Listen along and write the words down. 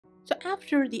So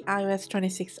after the iOS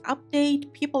 26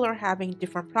 update, people are having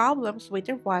different problems with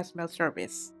their voicemail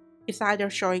service. It's either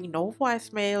showing no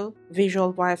voicemail,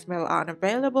 visual voicemail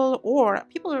unavailable, or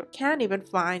people can't even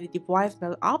find the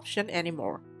voicemail option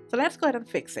anymore. So let's go ahead and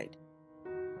fix it.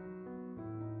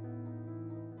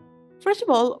 First of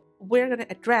all, we're going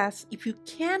to address if you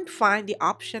can't find the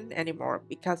option anymore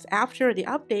because after the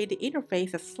update, the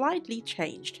interface has slightly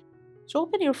changed. So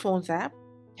open your phone's app,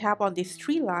 tap on this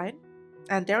three line,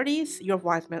 and there it is, your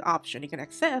voicemail option. You can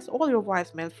access all your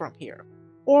voicemail from here.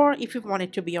 Or if you want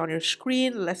it to be on your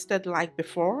screen listed like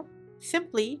before,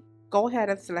 simply go ahead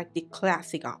and select the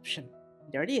classic option.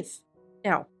 There it is.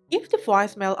 Now, if the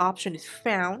voicemail option is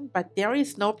found, but there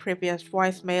is no previous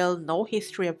voicemail, no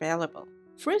history available,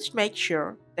 first make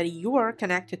sure that you are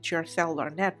connected to your cellular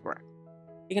network.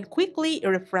 You can quickly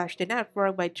refresh the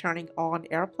network by turning on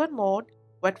airplane mode,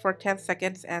 wait for 10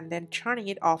 seconds, and then turning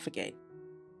it off again.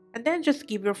 And then just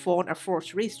give your phone a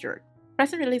forced restart.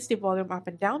 Press and release the volume up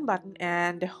and down button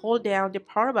and hold down the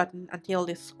power button until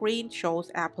the screen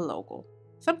shows Apple logo.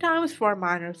 Sometimes for a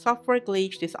minor software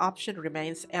glitch, this option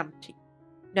remains empty.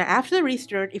 Now, after the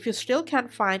restart, if you still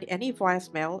can't find any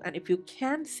voicemail and if you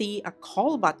can't see a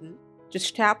call button,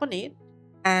 just tap on it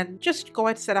and just go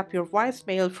ahead and set up your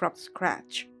voicemail from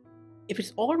scratch. If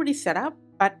it's already set up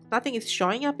but nothing is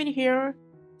showing up in here,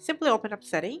 simply open up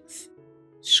Settings,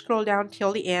 scroll down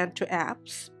till the end to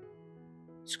Apps,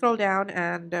 scroll down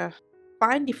and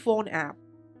find the phone app.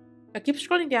 Now keep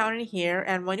scrolling down in here,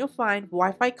 and when you find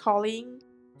Wi-Fi calling,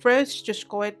 first just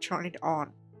go ahead and turn it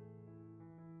on.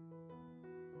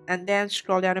 And then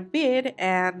scroll down a bit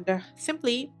and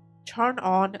simply turn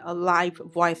on a live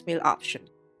voicemail option.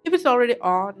 If it's already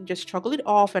on, just toggle it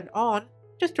off and on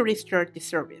just to restart the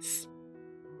service.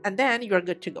 And then you're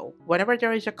good to go. Whenever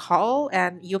there is a call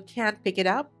and you can't pick it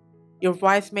up, your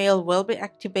voicemail will be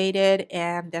activated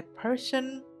and that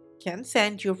person can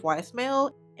send you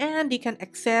voicemail and you can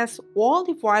access all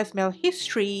the voicemail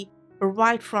history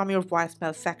right from your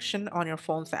voicemail section on your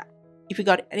phone's app. If you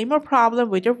got any more problem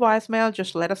with your voicemail,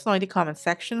 just let us know in the comment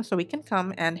section so we can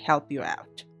come and help you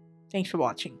out. Thanks for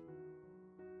watching.